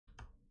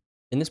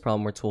In this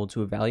problem, we're told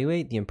to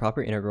evaluate the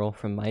improper integral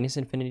from minus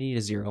infinity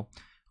to 0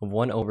 of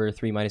 1 over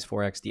 3 minus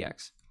 4x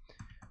dx.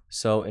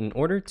 So in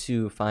order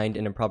to find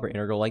an improper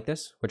integral like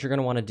this, what you're going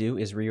to want to do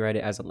is rewrite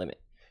it as a limit.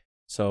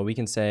 So we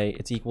can say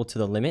it's equal to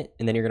the limit,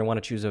 and then you're going to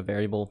want to choose a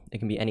variable. It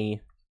can be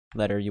any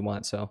letter you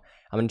want. So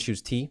I'm going to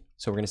choose t.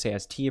 So we're going to say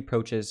as t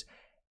approaches,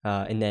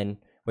 and then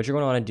what you're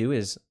going to want to do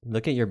is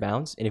look at your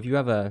bounds. And if you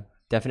have a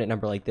definite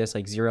number like this,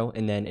 like 0,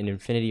 and then an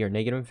infinity or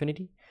negative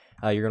infinity,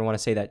 you're going to want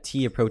to say that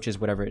t approaches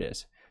whatever it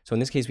is. So in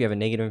this case, we have a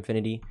negative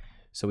infinity.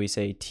 So we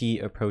say t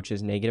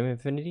approaches negative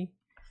infinity.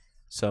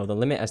 So the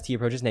limit as t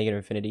approaches negative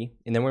infinity.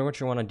 And then what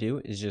you want to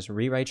do is just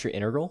rewrite your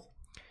integral,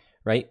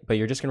 right? But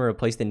you're just going to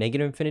replace the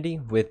negative infinity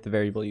with the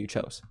variable you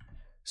chose.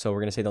 So we're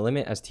going to say the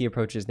limit as t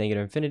approaches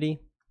negative infinity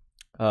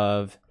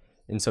of,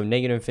 and so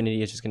negative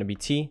infinity is just going to be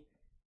t,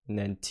 and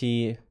then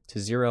t to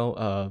 0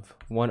 of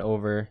 1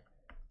 over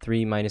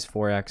 3 minus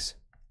 4x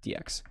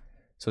dx.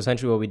 So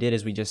essentially what we did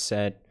is we just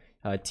said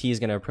t is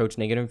going to approach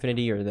negative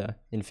infinity, or the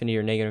infinity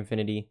or negative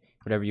infinity,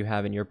 whatever you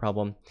have in your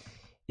problem.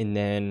 And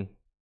then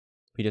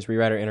we just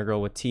rewrite our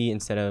integral with t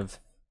instead of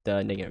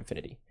the negative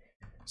infinity.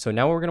 So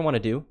now what we're going to want to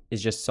do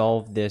is just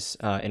solve this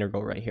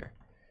integral right here.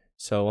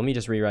 So let me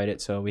just rewrite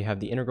it. So we have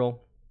the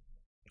integral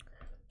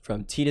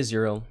from t to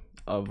 0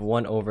 of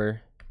 1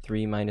 over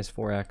 3 minus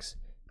 4x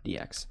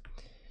dx.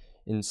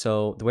 And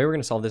so the way we're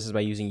going to solve this is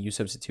by using u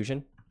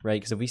substitution, right?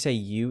 Because if we say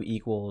u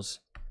equals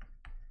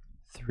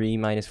 3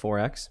 minus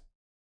 4x,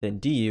 then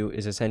du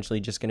is essentially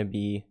just going to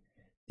be,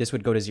 this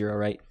would go to 0,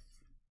 right?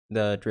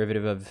 The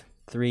derivative of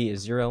 3 is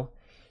 0,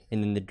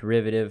 and then the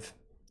derivative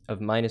of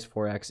minus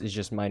 4x is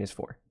just minus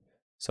 4.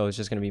 So it's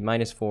just going to be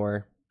minus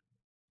 4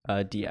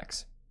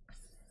 dx.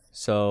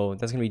 So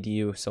that's going to be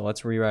du. So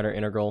let's rewrite our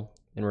integral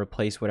and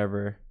replace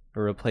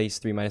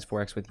 3 minus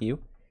 4x with u.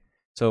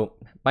 So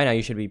by now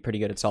you should be pretty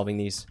good at solving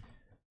these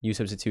u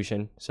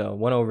substitution. So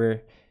 1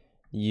 over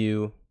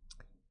u,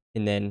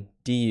 and then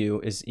du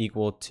is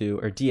equal to,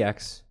 or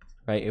dx,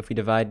 right? If we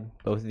divide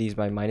both of these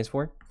by minus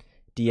 4,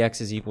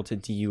 dx is equal to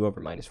du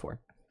over minus 4.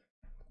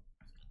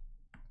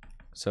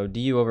 So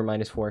du over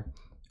minus 4.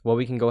 What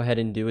we can go ahead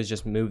and do is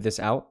just move this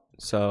out.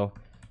 So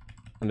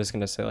I'm just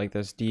going to say like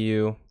this,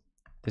 du,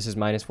 this is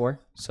minus 4.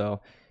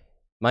 So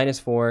minus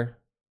 4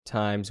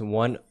 times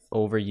 1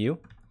 over u.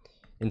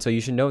 And so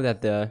you should know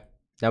that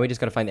now we just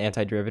got to find the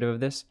antiderivative of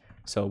this.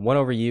 So 1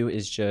 over u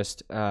is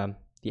just the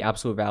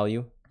absolute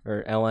value,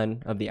 or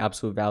ln of the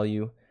absolute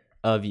value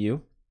of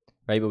u,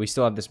 right? But we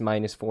still have this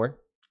minus 4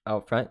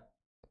 out front.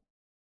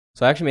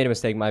 So I actually made a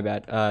mistake, my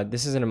bad.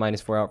 This isn't a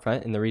minus 4 out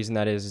front, and the reason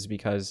that is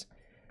because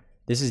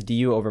this is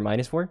du over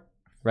minus 4,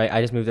 right?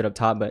 I just moved it up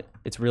top, but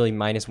it's really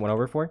minus 1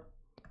 over 4.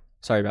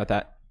 Sorry about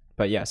that.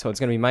 But yeah, so it's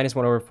going to be minus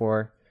 1 over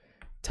 4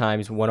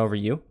 times 1 over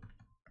u.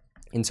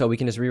 And so we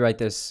can just rewrite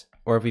this,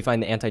 or if we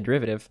find the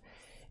antiderivative,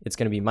 it's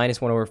going to be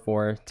minus 1 over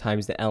 4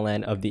 times the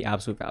ln of the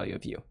absolute value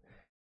of u,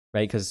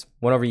 right? Because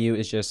 1 over u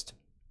is just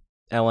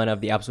ln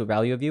of the absolute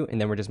value of u, and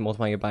then we're just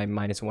multiplying it by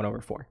minus 1 over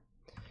 4.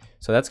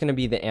 So that's going to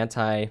be the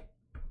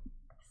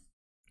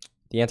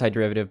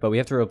antiderivative, but we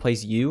have to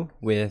replace u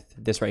with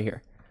this right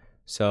here.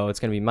 So it's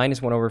going to be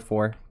minus 1 over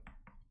 4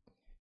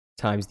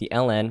 times the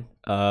ln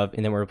of,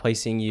 and then we're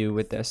replacing u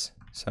with this.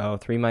 So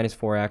 3 minus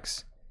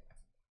 4x.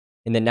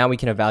 And then now we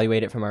can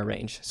evaluate it from our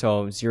range.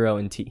 So 0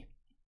 and t.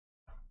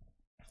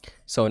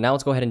 So now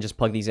let's go ahead and just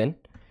plug these in.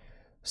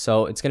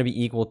 So it's going to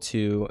be equal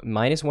to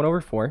minus 1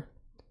 over 4.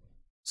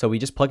 So we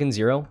just plug in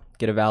 0,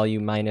 get a value,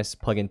 minus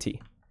plug in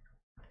t.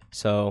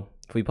 So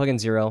if we plug in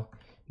 0,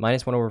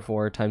 minus 1 over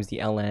 4 times the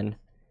ln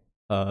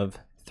of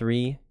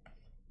 3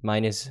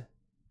 minus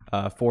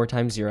 4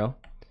 times 0.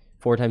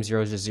 4 times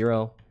 0 is just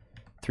 0.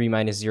 3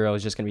 minus 0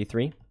 is just going to be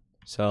 3.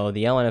 So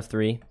the ln of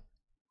 3.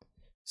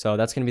 So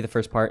that's going to be the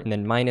first part. And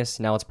then minus,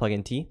 now let's plug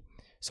in t.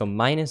 So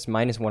minus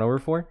 1 over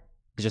 4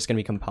 is just going to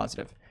become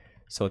positive.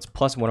 So it's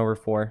plus 1 over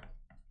 4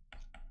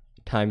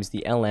 times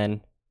the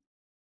ln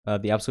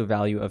of the absolute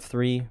value of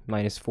 3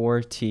 minus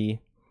 4t.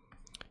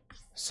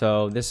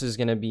 So this is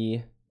going to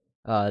be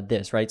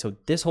this, right? So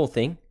this whole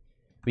thing,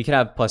 we could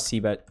have plus c,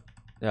 but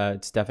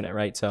it's definite,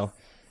 right? So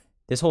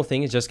this whole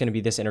thing is just going to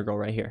be this integral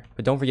right here.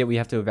 But don't forget, we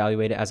have to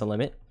evaluate it as a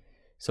limit.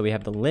 So we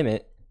have the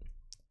limit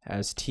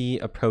as t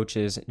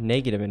approaches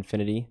negative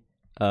infinity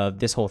of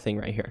this whole thing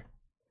right here.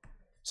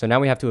 So now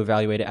we have to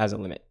evaluate it as a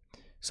limit.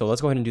 So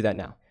let's go ahead and do that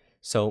now.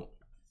 So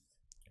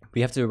we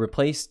have to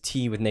replace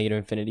t with negative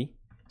infinity.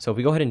 So if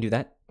we go ahead and do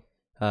that,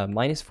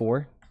 minus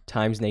 4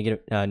 times negative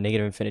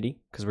infinity,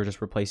 because we're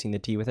just replacing the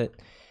t with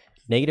it.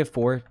 Negative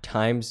 4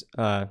 times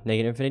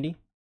negative infinity.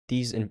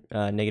 These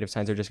negative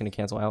signs are just going to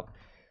cancel out.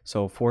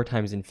 So 4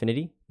 times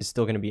infinity is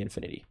still going to be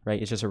infinity, right?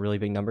 It's just a really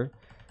big number.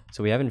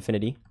 So we have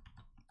infinity.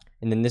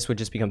 And then this would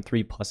just become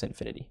 3 plus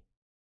infinity.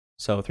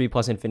 So 3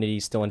 plus infinity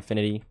is still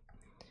infinity.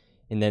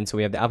 And then so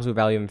we have the absolute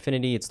value of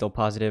infinity. It's still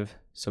positive.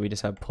 So we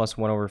just have plus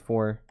 1 over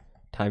 4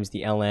 times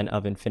the ln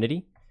of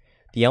infinity.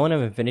 The ln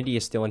of infinity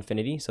is still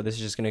infinity. So this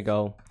is just going to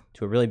go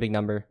to a really big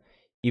number.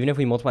 Even if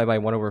we multiply by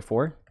 1 over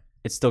 4,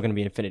 it's still going to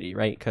be infinity,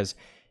 right? Because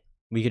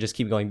we could just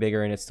keep going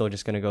bigger and it's still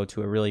just going to go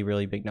to a really,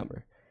 really big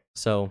number.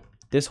 So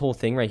this whole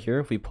thing right here,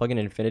 if we plug in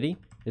infinity,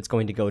 it's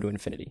going to go to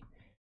infinity.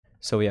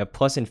 So we have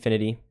plus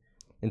infinity.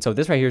 And so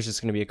this right here is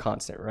just going to be a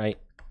constant, right?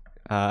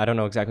 I don't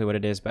know exactly what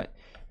it is, but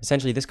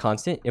essentially this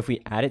constant, if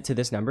we add it to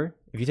this number,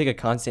 if you take a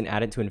constant and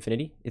add it to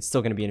infinity, it's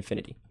still going to be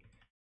infinity.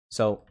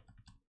 So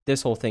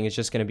this whole thing is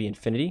just going to be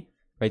infinity,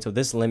 right? So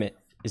this limit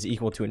is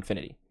equal to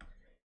infinity.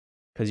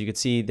 Because you could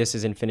see this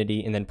is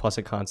infinity and then plus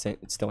a constant,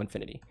 it's still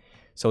infinity.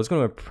 So it's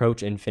going to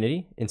approach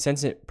infinity. And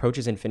since it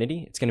approaches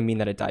infinity, it's going to mean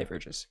that it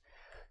diverges.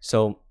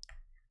 So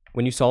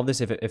when you solve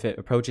this, if it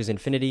approaches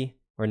infinity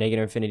or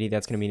negative infinity,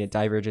 that's going to mean it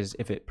diverges.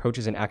 If it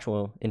approaches an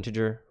actual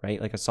integer, right,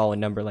 like a solid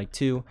number like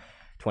 2,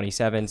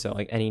 27, so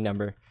like any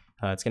number,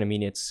 it's going to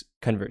mean it's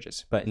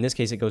converges. But in this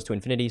case, it goes to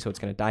infinity, so it's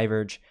going to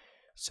diverge.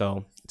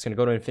 So it's going to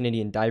go to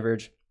infinity and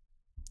diverge.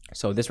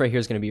 So this right here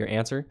is going to be your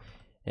answer.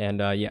 And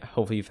yeah,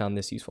 hopefully you found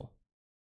this useful.